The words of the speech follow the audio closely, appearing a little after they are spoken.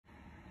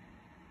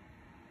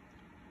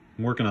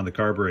I'm working on the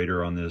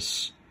carburetor on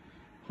this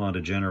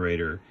Honda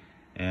generator,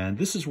 and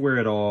this is where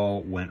it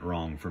all went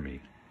wrong for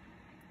me.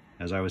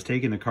 As I was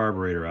taking the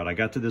carburetor out, I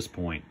got to this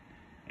point,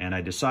 and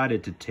I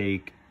decided to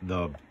take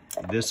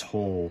this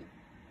whole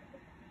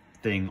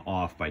thing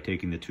off by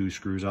taking the 2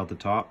 screws out the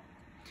top.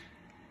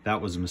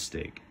 That was a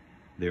mistake.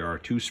 There are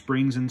 2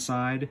 springs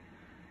inside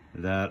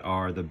that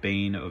are the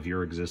bane of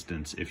your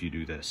existence if you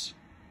do this.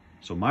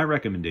 So my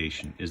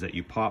recommendation is that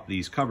you pop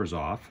these covers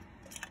off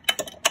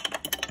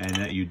and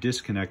that you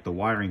disconnect the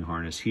wiring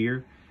harness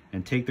here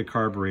and take the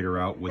carburetor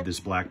out with this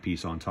black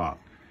piece on top.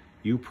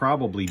 You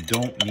probably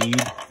don't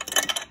need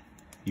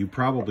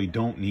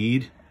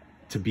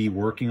to be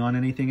working on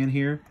anything in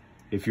here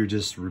if you're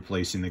just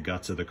replacing the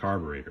guts of the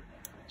carburetor.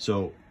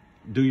 So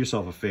do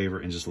yourself a favor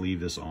and just leave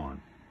this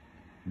on.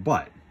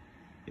 But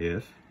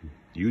if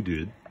you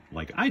did,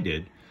 like I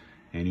did,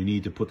 and you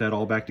need to put that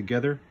all back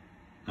together,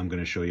 I'm going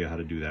to show you how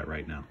to do that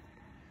right now.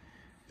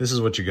 This is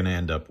what you're going to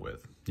end up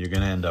with. You're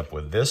going to end up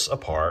with this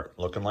apart,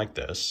 looking like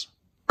this.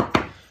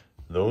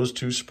 Those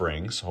 2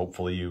 springs,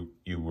 hopefully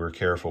you were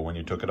careful when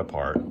you took it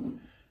apart,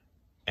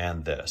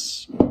 and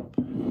this.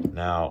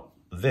 Now,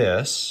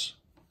 this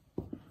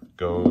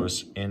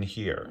goes in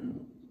here,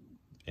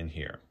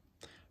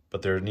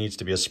 but there needs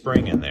to be a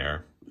spring in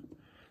there,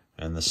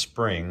 and the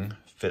spring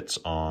fits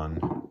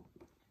on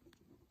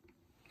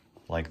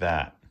like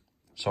that.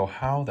 So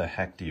how the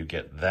heck do you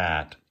get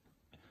that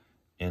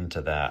into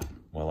that?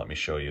 Well, let me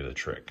show you the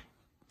trick.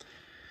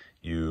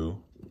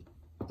 You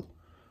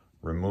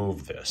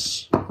remove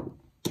this,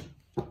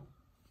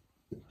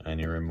 and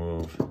you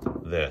remove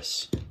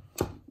this,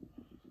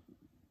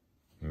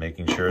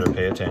 making sure to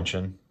pay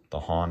attention.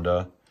 The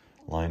Honda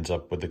lines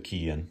up with the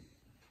key in,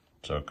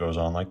 so it goes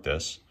on like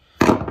this.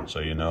 So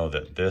you know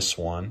that this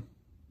one,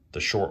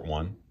 the short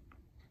one,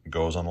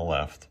 goes on the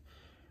left,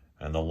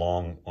 and the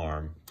long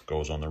arm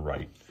goes on the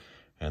right.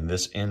 And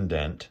this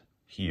indent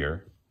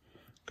here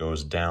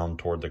goes down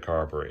toward the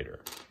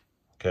carburetor.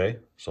 Okay,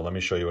 so let me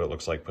show you what it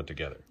looks like put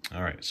together.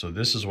 All right, so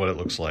this is what it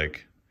looks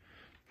like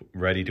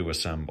ready to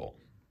assemble.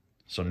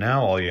 So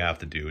now all you have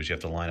to do is you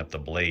have to line up the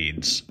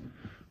blades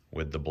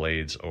with the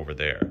blades over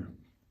there.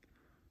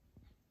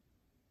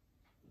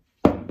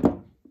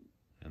 And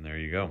there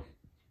you go.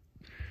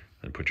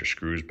 Then put your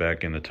screws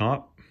back in the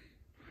top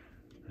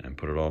and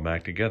put it all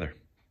back together.